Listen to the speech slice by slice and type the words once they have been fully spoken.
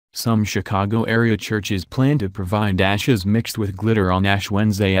Some Chicago area churches plan to provide ashes mixed with glitter on Ash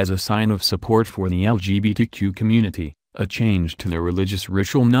Wednesday as a sign of support for the LGBTQ community, a change to the religious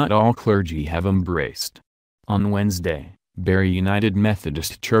ritual not all clergy have embraced. On Wednesday, Barry United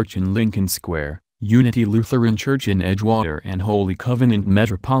Methodist Church in Lincoln Square, Unity Lutheran Church in Edgewater and Holy Covenant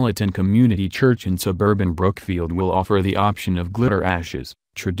Metropolitan Community Church in suburban Brookfield will offer the option of glitter ashes,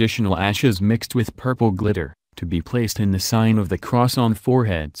 traditional ashes mixed with purple glitter, to be placed in the sign of the cross on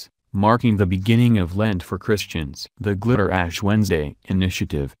foreheads, marking the beginning of Lent for Christians. The Glitter Ash Wednesday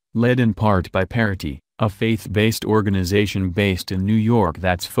initiative, led in part by Parity, a faith-based organization based in New York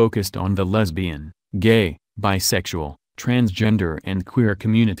that's focused on the lesbian, gay, bisexual, transgender and queer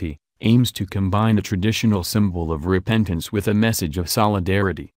community, aims to combine a traditional symbol of repentance with a message of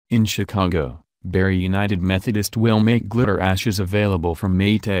solidarity. In Chicago, Barry United Methodist will make glitter ashes available from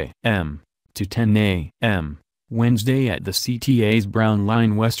 8 a.m. to 10 a.m. Wednesday at the CTA's Brown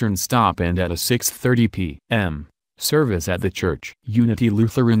Line Western Stop and at a 6:30 p.m. service at the church. Unity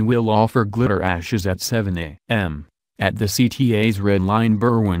Lutheran will offer glitter ashes at 7 a.m. at the CTA's Red Line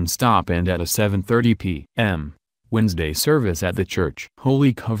Berwyn Stop and at a 7:30 p.m. Wednesday service at the church.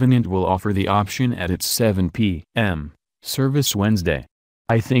 Holy Covenant will offer the option at its 7 p.m. service Wednesday.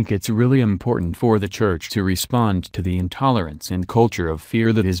 I think it's really important for the church to respond to the intolerance and culture of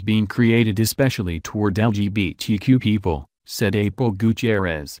fear that is being created especially toward LGBTQ people, said April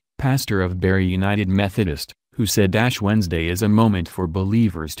Gutierrez, pastor of Barry United Methodist, who said Ash Wednesday is a moment for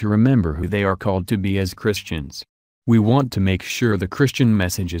believers to remember who they are called to be as Christians. We want to make sure the Christian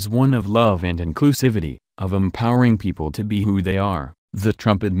message is one of love and inclusivity, of empowering people to be who they are. The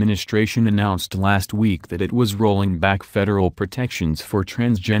Trump administration announced last week that it was rolling back federal protections for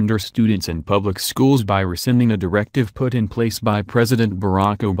transgender students in public schools by rescinding a directive put in place by President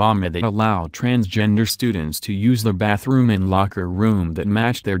Barack Obama that allowed transgender students to use the bathroom and locker room that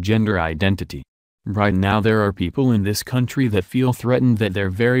matched their gender identity. Right now there are people in this country that feel threatened that their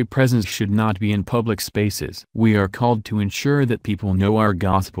very presence should not be in public spaces. We are called to ensure that people know our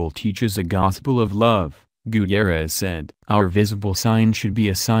gospel teaches a gospel of love, Gutierrez said. Our visible sign should be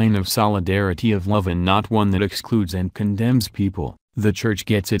a sign of solidarity of love and not one that excludes and condemns people. The church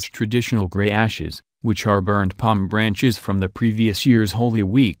gets its traditional gray ashes, which are burned palm branches from the previous year's Holy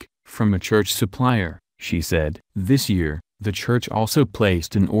Week, from a church supplier, she said. This year, the church also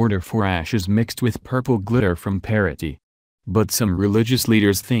placed an order for ashes mixed with purple glitter from Parity. But some religious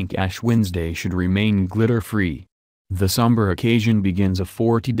leaders think Ash Wednesday should remain glitter-free. The somber occasion begins a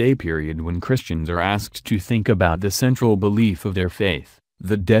 40-day period when Christians are asked to think about the central belief of their faith,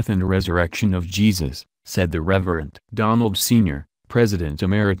 the death and resurrection of Jesus, said the Reverend Donald Sr., President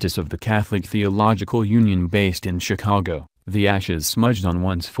Emeritus of the Catholic Theological Union based in Chicago. The ashes smudged on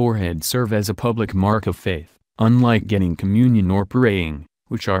one's forehead serve as a public mark of faith, unlike getting communion or praying,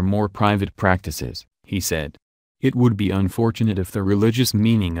 which are more private practices, he said. It would be unfortunate if the religious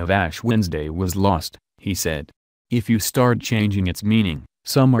meaning of Ash Wednesday was lost, he said. If you start changing its meaning,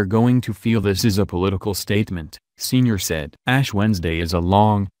 some are going to feel this is a political statement, Sr. said. Ash Wednesday is a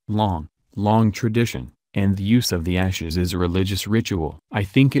long tradition, and the use of the ashes is a religious ritual. I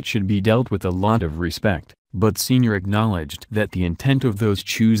think it should be dealt with a lot of respect, but Sr. acknowledged that the intent of those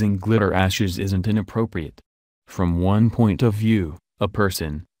choosing glitter ashes isn't inappropriate. From one point of view, a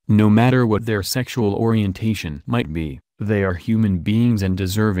person, no matter what their sexual orientation might be, they are human beings and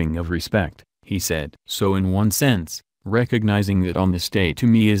deserving of respect, he said. So in one sense, recognizing that on this day to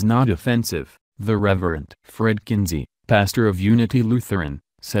me is not offensive, the Reverend Fred Kinsey, pastor of Unity Lutheran,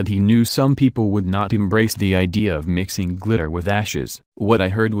 said he knew some people would not embrace the idea of mixing glitter with ashes. What I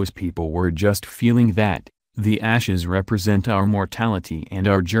heard was people were just feeling that the ashes represent our mortality and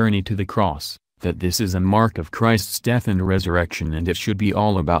our journey to the cross, that this is a mark of Christ's death and resurrection and it should be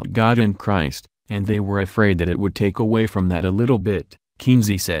all about God and Christ, and they were afraid that it would take away from that a little bit.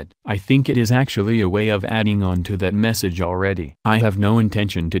 Kinsey said, I think it is actually a way of adding on to that message already. I have no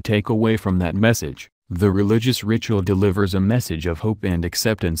intention to take away from that message. The religious ritual delivers a message of hope and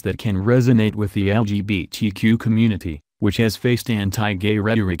acceptance that can resonate with the LGBTQ community, which has faced anti-gay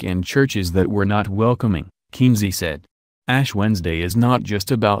rhetoric and churches that were not welcoming, Kinsey said. Ash Wednesday is not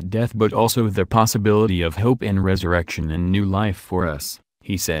just about death but also the possibility of hope and resurrection and new life for us,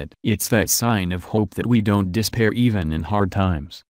 he said. It's that sign of hope that we don't despair even in hard times.